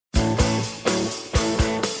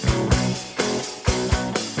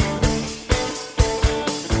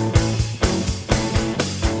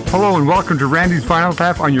Hello and welcome to Randy's Vinyl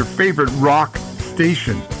Tap on your favorite rock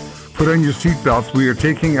station. Put on your seatbelts. We are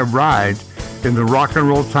taking a ride in the rock and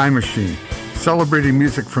roll time machine, celebrating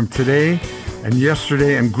music from today and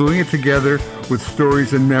yesterday and gluing it together with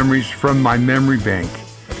stories and memories from my memory bank.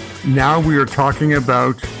 Now we are talking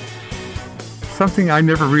about something I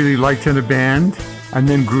never really liked in a band and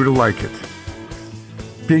then grew to like it.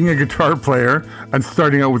 Being a guitar player and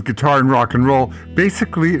starting out with guitar and rock and roll,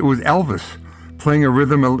 basically it was Elvis playing a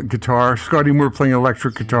rhythm guitar, Scotty Moore playing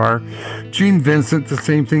electric guitar, Gene Vincent the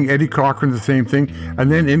same thing, Eddie Cochran the same thing,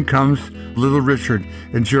 and then in comes Little Richard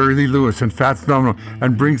and Jerry Lee Lewis and Fats Domino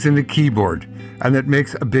and brings in the keyboard, and that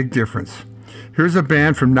makes a big difference. Here's a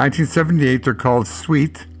band from 1978, they're called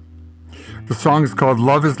Sweet. The song is called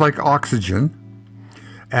Love is Like Oxygen,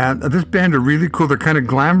 and this band are really cool. They're kind of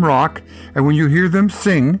glam rock, and when you hear them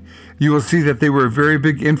sing, you will see that they were a very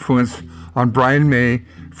big influence on Brian May,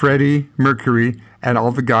 Freddie Mercury, and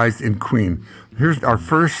all the guys in Queen. Here's our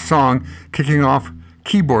first song kicking off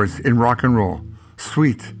keyboards in rock and roll.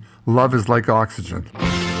 Sweet, Love is Like Oxygen.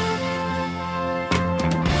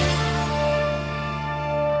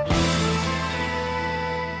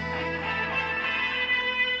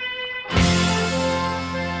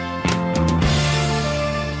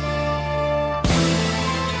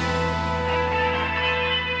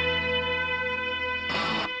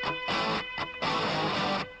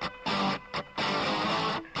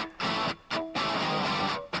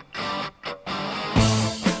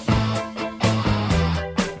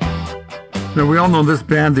 Now, we all know this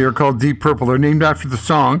band. They are called Deep Purple. They're named after the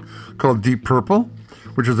song called Deep Purple,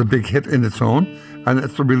 which is a big hit in its own, and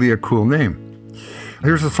it's really a cool name.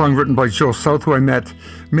 Here's a song written by Joe South, who I met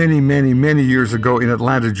many, many, many years ago in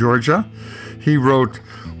Atlanta, Georgia. He wrote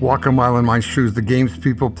Walk a Mile in My Shoes, the games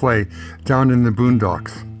people play down in the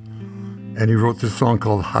boondocks. And he wrote this song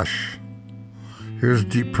called Hush. Here's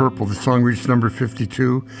Deep Purple. The song reached number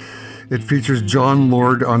 52. It features John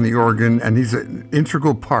Lord on the organ, and he's an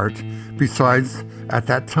integral part, besides, at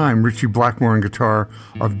that time, Ritchie Blackmore on guitar,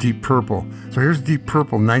 of Deep Purple. So here's Deep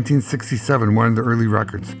Purple, 1967, one of the early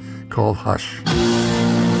records, called Hush.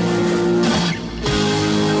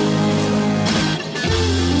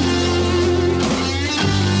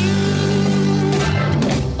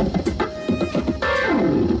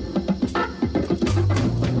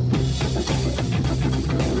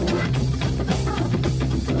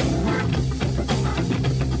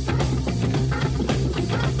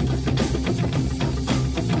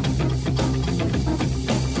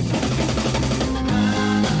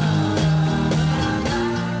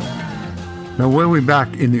 Now, way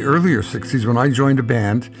back in the earlier 60s, when I joined a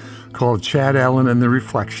band called Chad Allen and the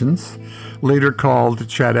Reflections, later called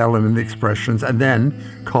Chad Allen and the Expressions, and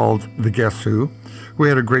then called The Guess Who, we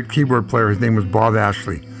had a great keyboard player. His name was Bob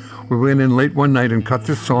Ashley. We went in late one night and cut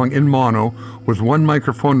this song in mono with one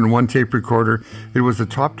microphone and one tape recorder. It was a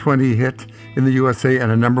top 20 hit in the USA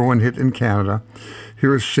and a number one hit in Canada.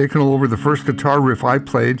 Here is Shakin' All Over, the first guitar riff I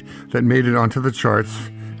played that made it onto the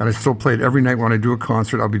charts. And I still play it every night when I do a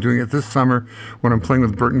concert. I'll be doing it this summer when I'm playing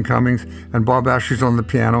with Burton Cummings, and Bob Ashley's on the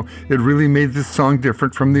piano. It really made this song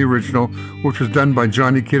different from the original, which was done by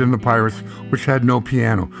Johnny Kidd and the Pirates, which had no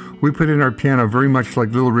piano. We put in our piano very much like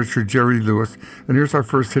Little Richard, Jerry Lewis, and here's our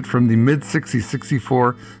first hit from the mid-60s,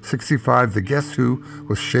 64, 65, The Guess Who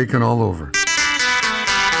was Shakin' All Over.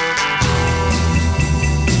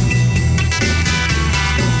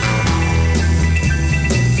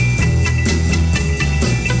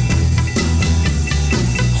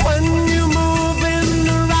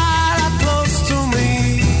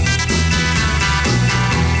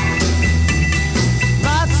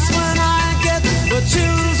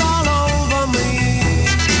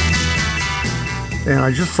 And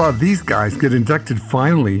I just saw these guys get inducted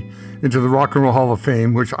finally into the Rock and Roll Hall of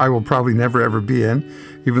Fame, which I will probably never ever be in,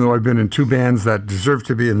 even though I've been in two bands that deserve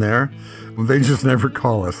to be in there. They just never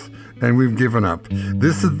call us, and we've given up.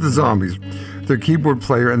 This is the Zombies. Their keyboard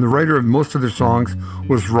player and the writer of most of their songs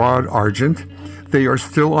was Rod Argent. They are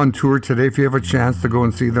still on tour today. If you have a chance to go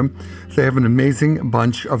and see them, they have an amazing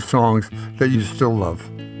bunch of songs that you still love.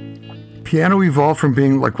 Piano evolved from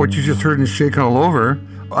being like what you just heard in Shakin' All Over,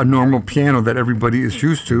 a normal piano that everybody is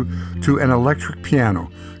used to an electric piano,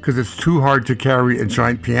 because it's too hard to carry a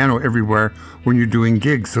giant piano everywhere when you're doing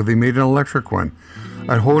gigs, so they made an electric one.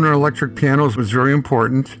 A Hohner electric piano was very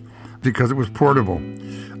important because it was portable.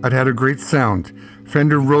 It had a great sound.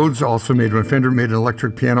 Fender Rhodes also made one. Fender made an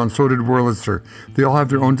electric piano, and so did Wurlitzer. They all have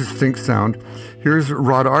their own distinct sound. Here's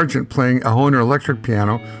Rod Argent playing a Hohner electric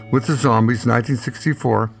piano with the Zombies,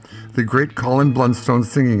 1964. The great Colin Blunstone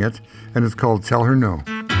singing it, and it's called Tell Her No.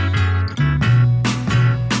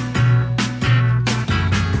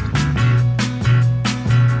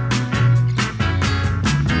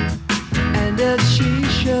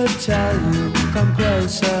 tell you, come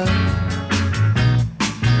closer.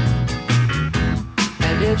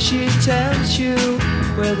 And if she tells you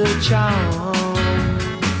with a charm,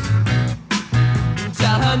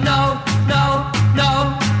 tell her no, no,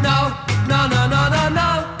 no, no, no, no, no, no,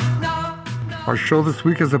 no, no. Our show this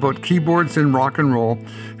week is about keyboards in rock and roll.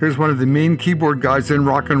 Here's one of the main keyboard guys in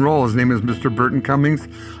rock and roll. His name is Mr. Burton Cummings.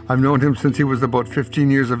 I've known him since he was about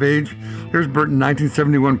 15 years of age. Here's Burton,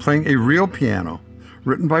 1971, playing a real piano,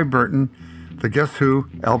 written by Burton, the Guess Who,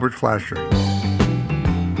 Albert Flasher.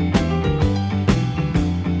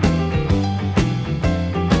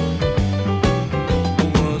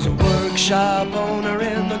 Was a workshop owner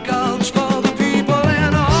in the Gulch for the people,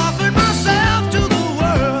 and I offered myself to the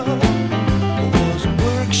world. Was a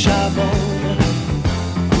workshop owner.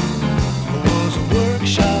 Was a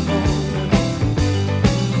workshop owner.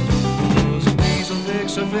 Was a diesel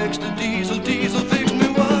fixer, fixed a diesel, diesel fixed me,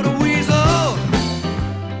 what a weasel.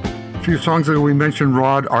 A few songs ago we mentioned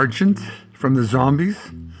Rod Argent from the Zombies,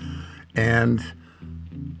 and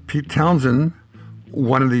Pete Townsend,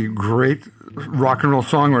 one of the great rock and roll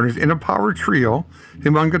songwriters in a power trio,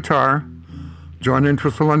 him on guitar, John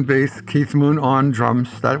Entwistle on bass, Keith Moon on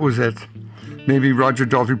drums. That was it. Maybe Roger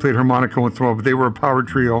Daltrey played harmonica once in a while, but they were a power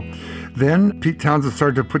trio. Then Pete Townsend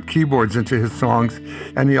started to put keyboards into his songs,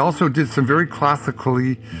 and he also did some very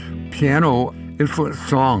classically piano-influenced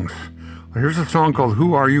songs. Here's a song called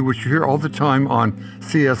Who Are You, which you hear all the time on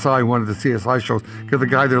CSI, one of the CSI shows, because the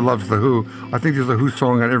guy there loves The Who. I think there's a Who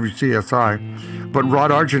song on every CSI. But Rod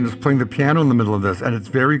Argent is playing the piano in the middle of this, and it's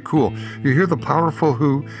very cool. You hear the powerful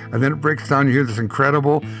Who, and then it breaks down. You hear this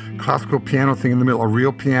incredible classical piano thing in the middle, a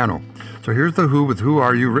real piano. So here's The Who with Who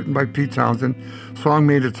Are You, written by Pete Townsend. Song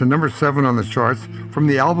made it to number 7 on the charts from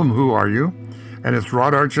the album Who Are You? And it's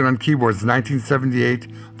Rod Argent on keyboards,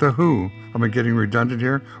 1978, The Who. Am I getting redundant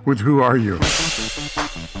here? With Who Are You?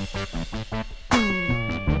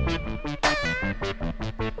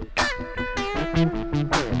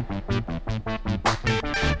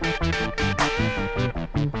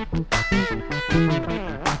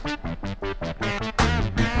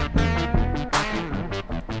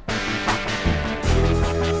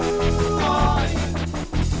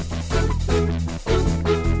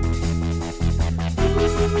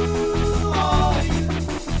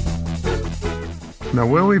 Now,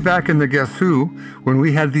 way back in the Guess Who, when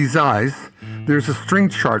we had these eyes, there's a string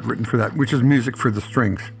chart written for that, which is music for the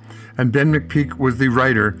strings. And Ben McPeak was the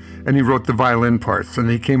writer, and he wrote the violin parts. And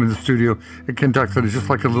he came in the studio and conducted it just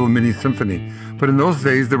like a little mini symphony. But in those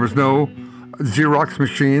days, there was no Xerox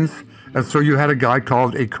machines, and so you had a guy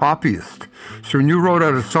called a copyist. So when you wrote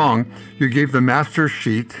out a song, you gave the master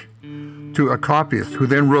sheet to a copyist, who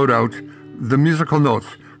then wrote out the musical notes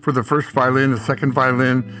for the first violin, the second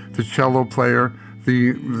violin, the cello player,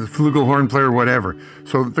 the flugelhorn player, whatever.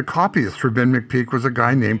 So the copyist for Ben McPeak was a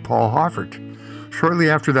guy named Paul Hoffert. Shortly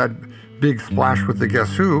after that big splash with the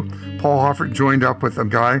Guess Who, Paul Hoffert joined up with a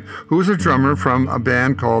guy who was a drummer from a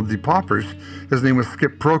band called the Poppers. His name was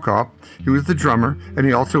Skip Prokop. He was the drummer, and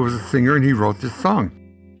he also was a singer, and he wrote this song.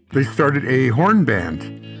 They started a horn band,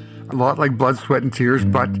 a lot like Blood, Sweat, and Tears,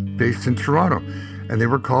 but based in Toronto, and they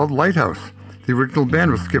were called Lighthouse. The original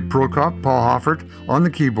band was Skip Prokop, Paul Hoffert on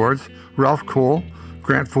the keyboards, Ralph Cole,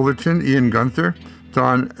 Grant Fullerton, Ian Gunther,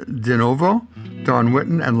 Don DeNovo, Don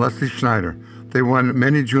Whitten, and Leslie Schneider. They won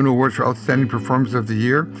many Juno Awards for Outstanding Performance of the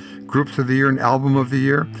Year, Groups of the Year, and Album of the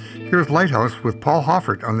Year. Here's Lighthouse with Paul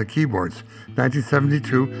Hoffert on the keyboards,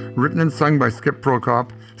 1972, written and sung by Skip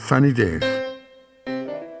Prokop, Sunny Days.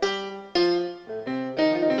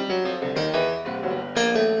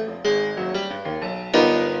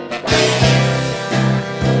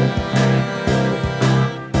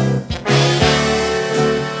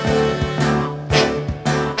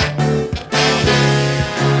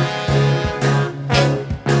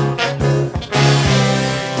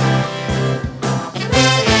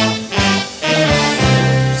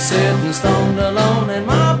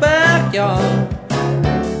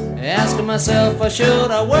 Myself, why should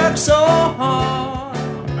I work so hard?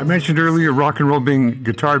 I mentioned earlier rock and roll being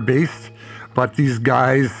guitar-based, but these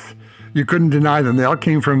guys, you couldn't deny them. They all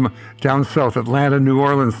came from down south, Atlanta, New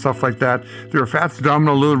Orleans, stuff like that. They were Fats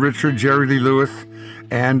Domino, Little Richard, Jerry Lee Lewis,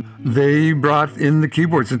 and they brought in the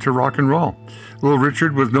keyboards into rock and roll. Little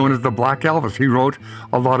Richard was known as the Black Elvis. He wrote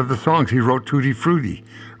a lot of the songs. He wrote Tutti Frutti,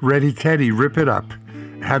 Ready Teddy, Rip It Up,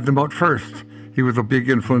 had them out first. He was a big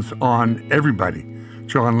influence on everybody.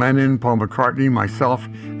 John Lennon, Paul McCartney, myself,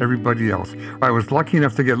 everybody else. I was lucky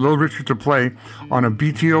enough to get Little Richard to play on a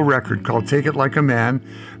BTO record called Take It Like a Man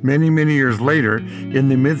many, many years later in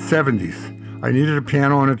the mid-'70s. I needed a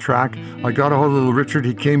piano on a track. I got a hold of Little Richard.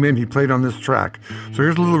 He came in. He played on this track. So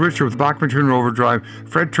here's Little Richard with Bachman Turner Overdrive,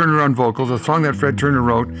 Fred Turner on vocals, a song that Fred Turner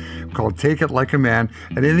wrote called Take It Like a Man.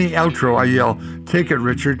 And in the outro, I yell, "Take it,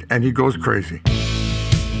 Richard," and he goes crazy.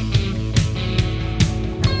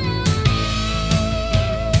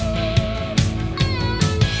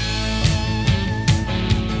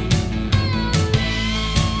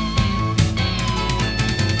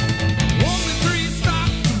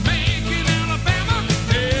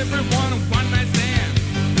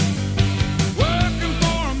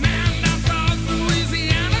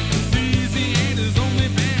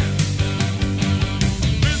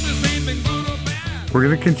 We're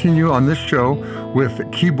going to continue on this show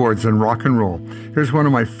with keyboards and rock and roll. Here's one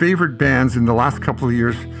of my favorite bands in the last couple of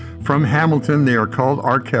years from Hamilton. They are called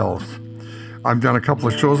Arkells. I've done a couple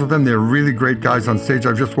of shows with them. They're really great guys on stage.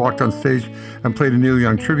 I've just walked on stage and played a Neil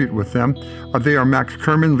Young tribute with them. They are Max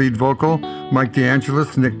Kerman, lead vocal, Mike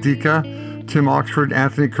DeAngelis, Nick Dica, Tim Oxford,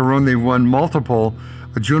 Anthony Carone. They won multiple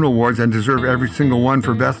Juno Awards and deserve every single one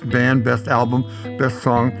for Best Band, Best Album, Best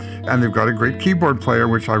Song. And they've got a great keyboard player,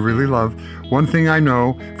 which I really love. One Thing I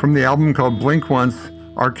Know from the album called Blink Once,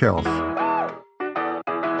 Arkells.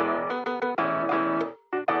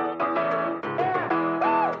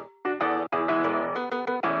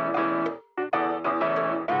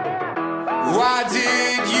 Why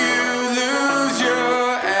did you lose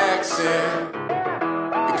your accent?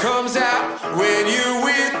 It comes out when you're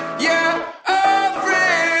with your old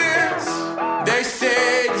friends. They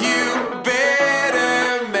said you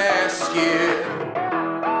better mask it.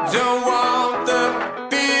 Don't want the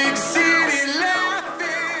big city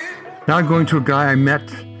laughing. Now I'm going to a guy I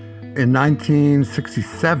met in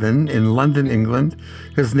 1967 in London, England.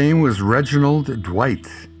 His name was Reginald Dwight,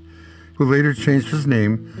 who later changed his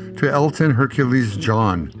name to Elton Hercules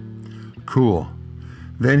John. Cool.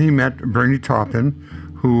 Then he met Bernie Taupin,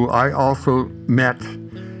 who I also met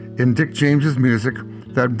in Dick James's music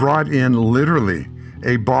that brought in literally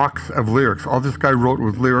a box of lyrics. All this guy wrote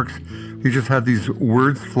was lyrics. He just had these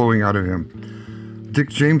words flowing out of him. Dick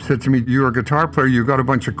James said to me, "You're a guitar player, you got a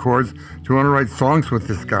bunch of chords. Do you want to write songs with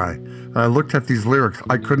this guy?" And I looked at these lyrics.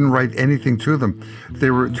 I couldn't write anything to them. They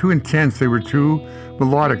were too intense. They were too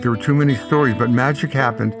melodic. There were too many stories. But magic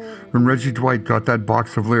happened when Reggie Dwight got that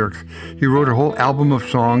box of lyrics. He wrote a whole album of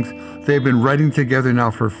songs. They've been writing together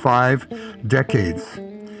now for 5 decades.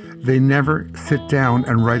 They never sit down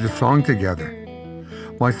and write a song together.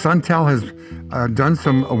 My son Tal has done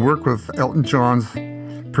some work with Elton John's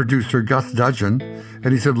producer, Gus Dudgeon,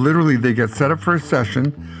 and he said literally they get set up for a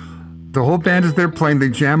session. The whole band is there playing. They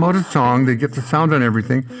jam out a song. They get the sound on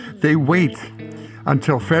everything. They wait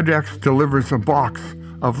until FedEx delivers a box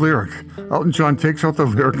of lyrics. Elton John takes out the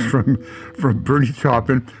lyrics from Bernie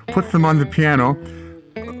Taupin, puts them on the piano,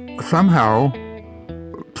 somehow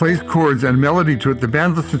plays chords and melody to it. The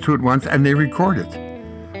band listens to it once and they record it.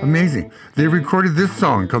 Amazing. They recorded this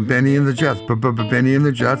song called Benny and the Jets, Benny and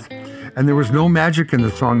the Jets, and there was no magic in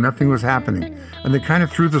the song. Nothing was happening. And they kind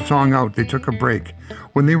of threw the song out. They took a break.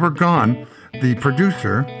 When they were gone, the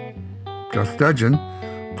producer, Gus Dudgeon,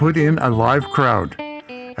 put in a live crowd.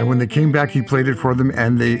 And when they came back, he played it for them,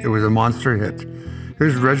 and it was a monster hit.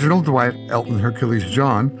 Here's Reginald Dwight, Elton Hercules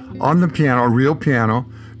John, on the piano, a real piano,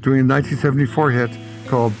 doing a 1974 hit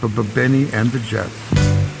called Benny and the Jets.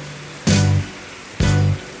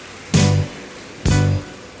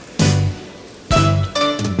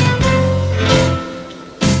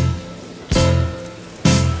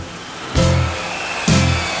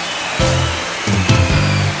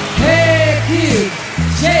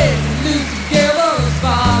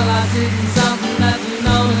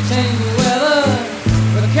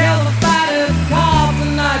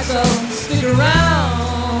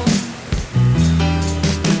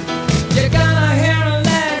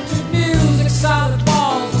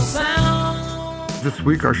 This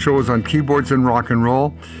week our show is on keyboards and rock and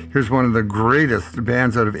roll. Here's one of the greatest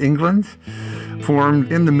bands out of England,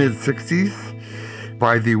 formed in the mid-60s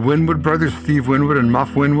by the Winwood brothers, Steve Winwood and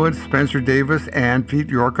Muff Winwood, Spencer Davis and Pete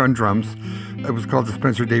York on drums. It was called the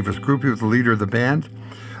Spencer Davis Group. He was the leader of the band.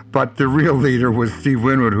 But the real leader was Steve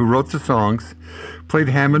Winwood, who wrote the songs, played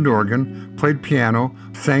Hammond organ, played piano,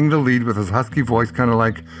 sang the lead with his husky voice, kind of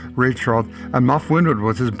like Ray Charles. And Muff Winwood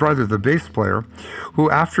was his brother, the bass player,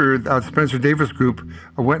 who after Spencer Davis Group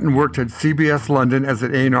went and worked at CBS London as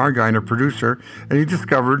an A&R guy and a producer, and he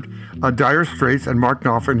discovered Dire Straits and Mark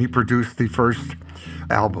Knopfler, and he produced the first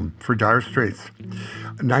album for Dire Straits.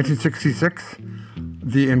 In 1966,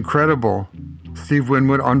 the incredible Steve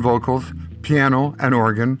Winwood on vocals, piano and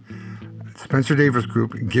organ, Spencer Davis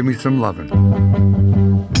Group, Give Me Some Lovin'.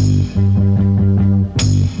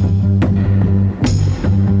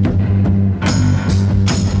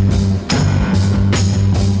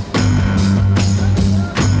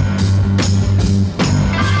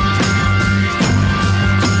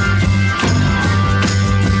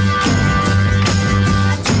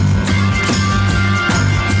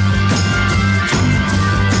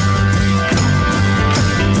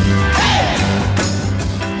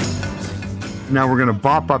 Now we're going to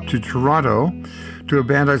bop up to Toronto to a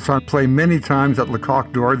band I saw play many times at Le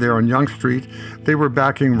Coq d'Or there on Yonge Street. They were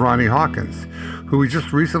backing Ronnie Hawkins, who we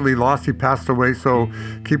just recently lost. He passed away, so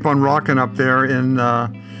keep on rocking up there in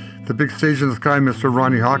the big stage in the sky, Mr.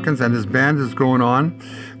 Ronnie Hawkins, and his band is going on.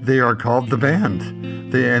 They are called The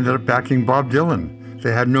Band. They ended up backing Bob Dylan.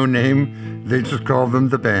 They had no name. They just called them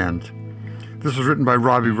The Band. This was written by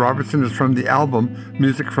Robbie Robertson. It's from the album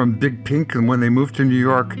Music from Big Pink. And when they moved to New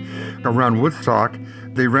York around Woodstock,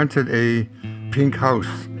 they rented a pink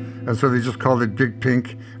house. And so they just called it Big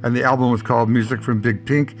Pink. And the album was called Music from Big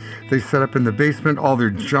Pink. They set up in the basement all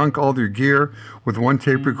their junk, all their gear with one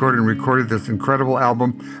tape recorder and recorded this incredible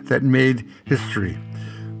album that made history.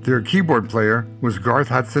 Their keyboard player was Garth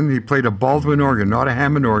Hudson. He played a Baldwin organ, not a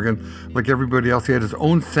Hammond organ like everybody else. He had his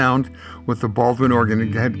own sound with the Baldwin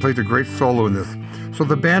organ. He had played a great solo in this. So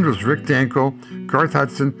the band was Rick Danko, Garth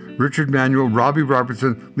Hudson, Richard Manuel, Robbie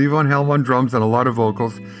Robertson, Levon Helm on drums, and a lot of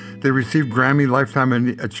vocals. They received Grammy Lifetime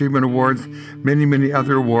Achievement Awards, many, many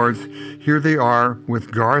other awards. Here they are with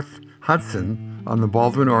Garth Hudson on the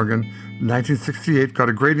Baldwin organ. 1968, got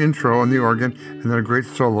a great intro on the organ and then a great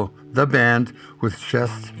solo. The Band with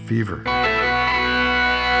Chest Fever.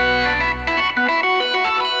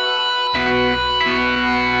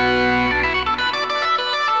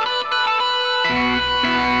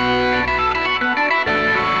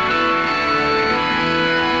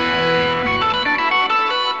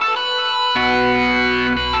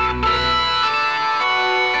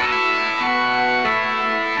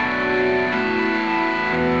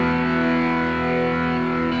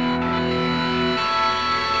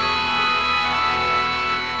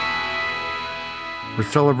 We're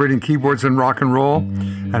celebrating keyboards and rock and roll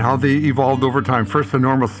and how they evolved over time. First a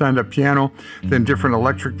normal stand-up piano, then different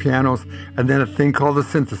electric pianos, and then a thing called a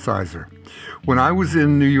synthesizer. When I was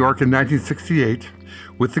in New York in 1968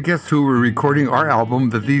 with the Guess Who, we were recording our album,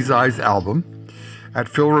 the These Eyes album, at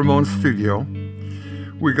Phil Ramone's studio.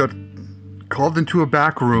 We got called into a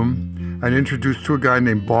back room and introduced to a guy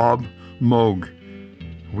named Bob Moog.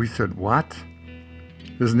 We said, what?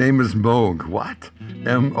 His name is Moog. What?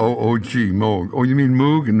 M-O-O-G, Moog. Oh, you mean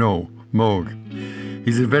Moog? No, Moog.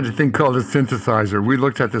 He's invented a thing called a synthesizer. We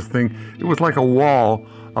looked at this thing. It was like a wall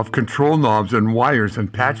of control knobs and wires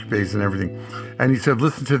and patch bass and everything. And he said,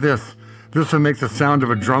 listen to this. This will make the sound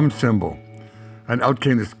of a drum cymbal. And out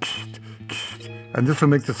came this, and this will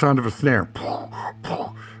make the sound of a snare.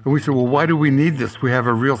 And we said, well, why do we need this? We have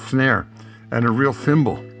a real snare and a real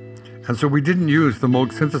cymbal. And so we didn't use the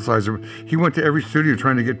Moog synthesizer. He went to every studio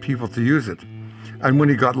trying to get people to use it. And when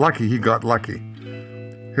he got lucky, he got lucky.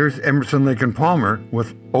 Here's Emerson, Lake and Palmer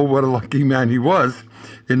with Oh, What a Lucky Man He Was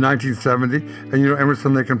in 1970. And you know,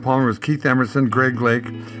 Emerson, Lake and Palmer was Keith Emerson, Greg Lake,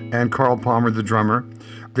 and Carl Palmer, the drummer.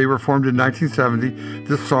 They were formed in 1970.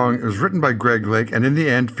 This song was written by Greg Lake and in the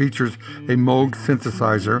end features a Moog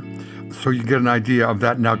synthesizer. So you get an idea of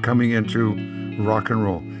that now coming into rock and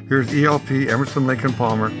roll. Here's ELP, Emerson, Lake and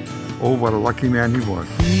Palmer. Oh, what a lucky man he was.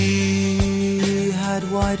 He had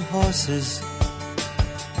white horses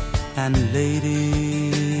and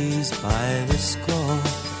ladies by the score,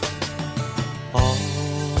 all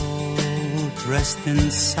dressed in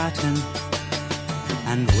satin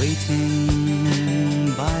and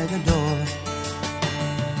waiting by the door.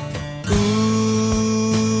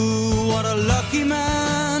 Ooh, what a lucky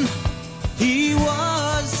man he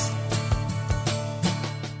was.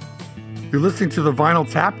 You're listening to the Vinyl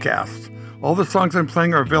Tapcast. All the songs I'm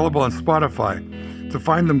playing are available on Spotify. To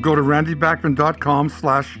find them, go to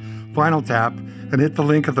randybachman.com/vinyltap and hit the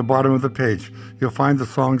link at the bottom of the page. You'll find the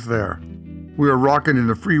songs there. We are rocking in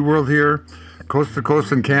the free world here, coast to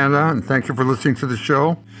coast in Canada, and thank you for listening to the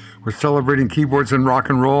show. We're celebrating keyboards and rock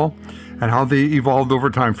and roll and how they evolved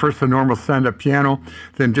over time. First a normal stand-up piano,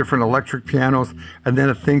 then different electric pianos, and then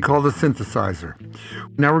a thing called a synthesizer.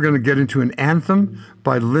 Now we're going to get into an anthem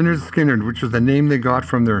by Lynyrd Skynyrd, which was the name they got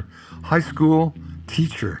from their high school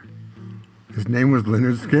teacher. His name was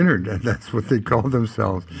Lynyrd Skynyrd, and that's what they called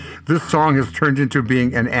themselves. This song has turned into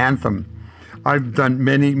being an anthem. I've done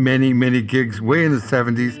many, many, many gigs way in the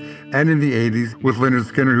 70s and in the 80s with Lynyrd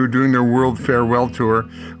Skynyrd, who are doing their world farewell tour.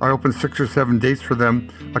 I opened 6 or 7 dates for them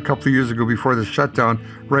a couple of years ago before the shutdown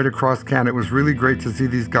right across Canada. It was really great to see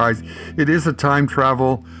these guys. It is a time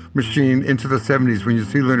travel machine into the 70s. When you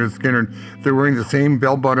see Lynyrd Skynyrd, they're wearing the same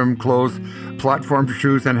bell-bottom clothes, platform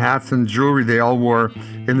shoes and hats and jewelry they all wore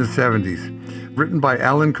in the 70s. Written by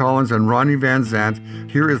Alan Collins and Ronnie Van Zant,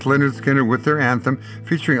 here is Lynyrd Skynyrd with their anthem,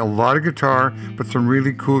 featuring a lot of guitar, but some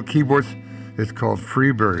really cool keyboards. It's called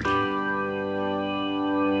Freebird.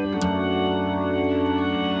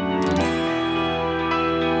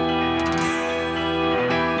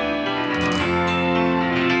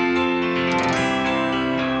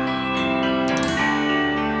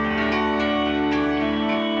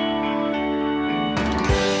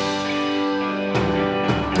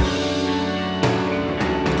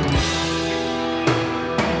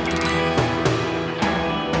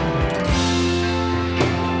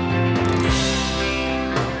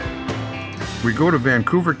 go to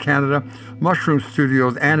Vancouver, Canada. Mushroom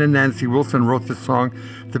Studios. Ann and Nancy Wilson wrote this song.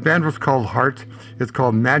 The band was called Heart. It's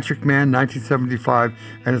called Magic Man, 1975,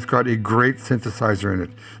 and it's got a great synthesizer in it.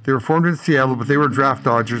 They were formed in Seattle, but they were draft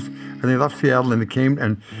dodgers, and they left Seattle and they came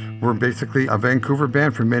and were basically a Vancouver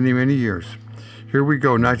band for many, many years. Here we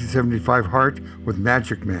go, 1975 Heart with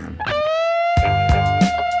Magic Man.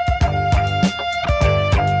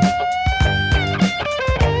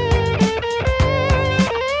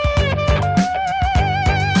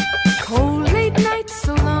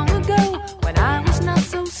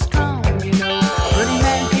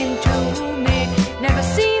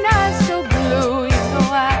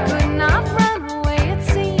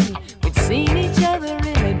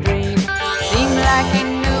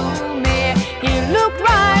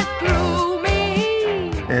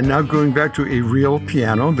 And now going back to a real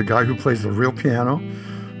piano, the guy who plays the real piano,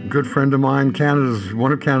 a good friend of mine,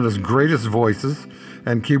 one of Canada's greatest voices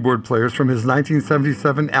and keyboard players, from his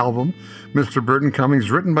 1977 album, Mr. Burton Cummings,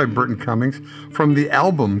 written by Burton Cummings, from the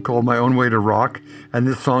album called My Own Way to Rock, and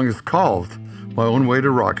this song is called My Own Way to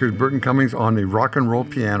Rock. Here's Burton Cummings on a rock and roll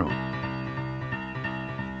piano.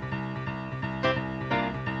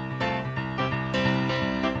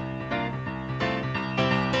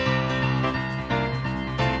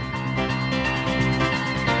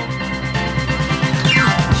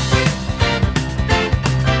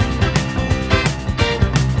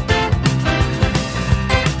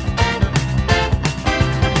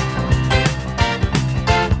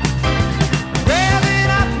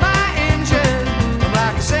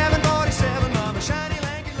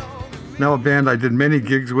 Now a band I did many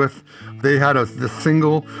gigs with. They had the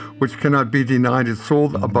single, which cannot be denied. It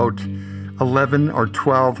sold about 11 or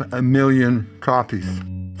 12 million copies.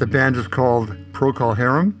 The band is called Procol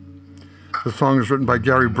Harum. The song is written by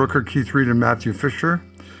Gary Brooker, Keith Reed, and Matthew Fisher.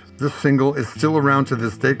 This single is still around to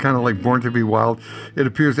this day, kind of like Born to Be Wild. It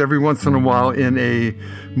appears every once in a while in a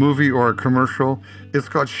movie or a commercial. It's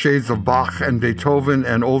got shades of Bach and Beethoven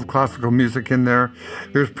and old classical music in there.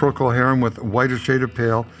 Here's Procol Harum with Whiter Shade of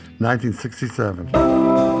Pale, 1967.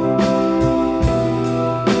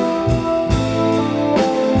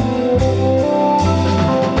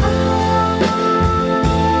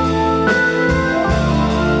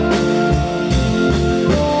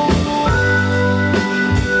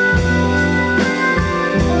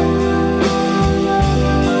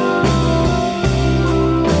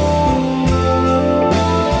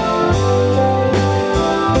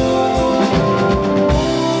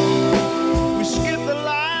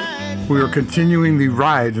 We are continuing the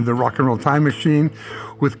ride in the rock and roll time machine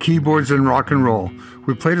with keyboards and rock and roll.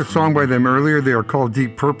 We played a song by them earlier. They are called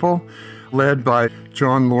Deep Purple, led by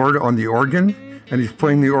John Lord on the organ, and he's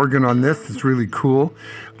playing the organ on this. It's really cool.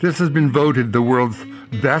 This has been voted the world's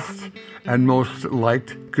best and most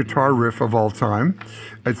liked guitar riff of all time.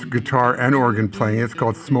 It's guitar and organ playing. It's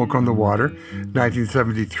called Smoke on the Water,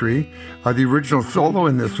 1973. The original solo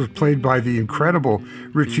in this was played by the incredible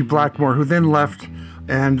Ritchie Blackmore, who then left,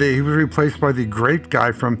 and he was replaced by the great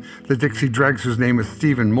guy from the Dixie Dregs, whose name is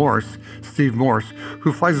Steve Morse,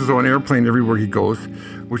 who flies his own airplane everywhere he goes,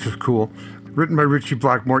 which is cool. Written by Ritchie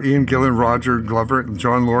Blackmore, Ian Gillan, Roger Glover,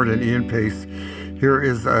 John Lord, and Ian Pace. Here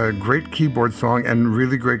is a great keyboard song and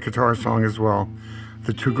really great guitar song as well.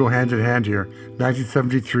 The two go hand in hand here.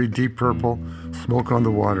 1973, Deep Purple, Smoke on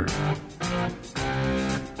the Water.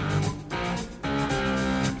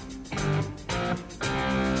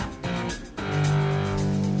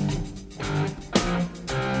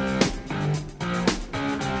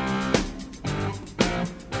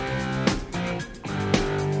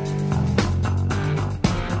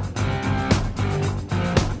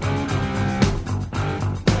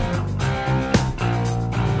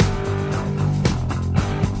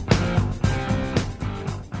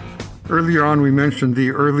 Earlier on, we mentioned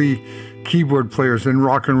the early keyboard players in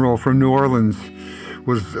rock and roll. From New Orleans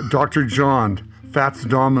was Dr. John, Fats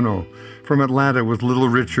Domino. From Atlanta was Little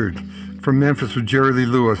Richard. From Memphis was Jerry Lee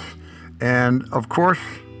Lewis. And of course,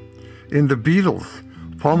 in the Beatles,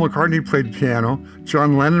 Paul McCartney played piano,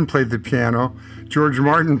 John Lennon played the piano, George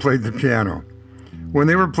Martin played the piano. When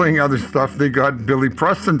they were playing other stuff, they got Billy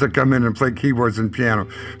Preston to come in and play keyboards and piano.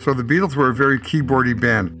 So the Beatles were a very keyboardy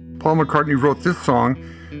band. Paul McCartney wrote this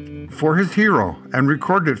song for his hero and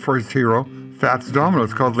recorded it for his hero, Fats Domino.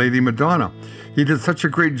 It's called Lady Madonna. He did such a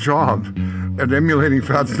great job at emulating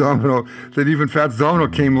Fats Domino that even Fats Domino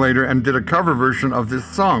came later and did a cover version of this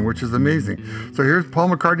song, which is amazing. So here's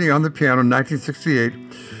Paul McCartney on the piano, 1968,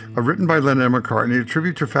 written by Lennon and McCartney, a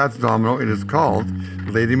tribute to Fats Domino. It is called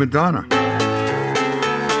Lady Madonna.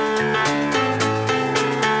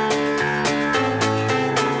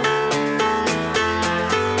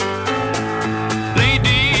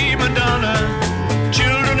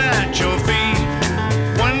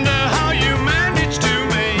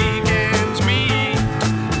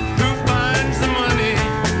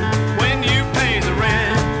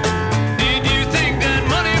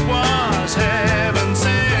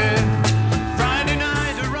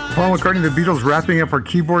 Paul McCartney, the Beatles, wrapping up our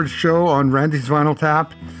keyboard show on Randy's Vinyl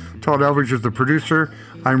Tap. Todd Eldridge is the producer.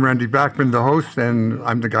 I'm Randy Bachman, the host, and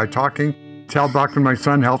I'm the guy talking. Tal Bachman, my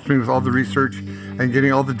son, helps me with all the research and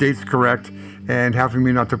getting all the dates correct and helping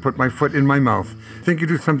me not to put my foot in my mouth. Think you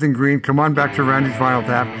do something green? Come on back to Randy's Vinyl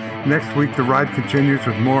Tap. Next week, the ride continues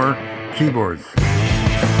with more keyboards.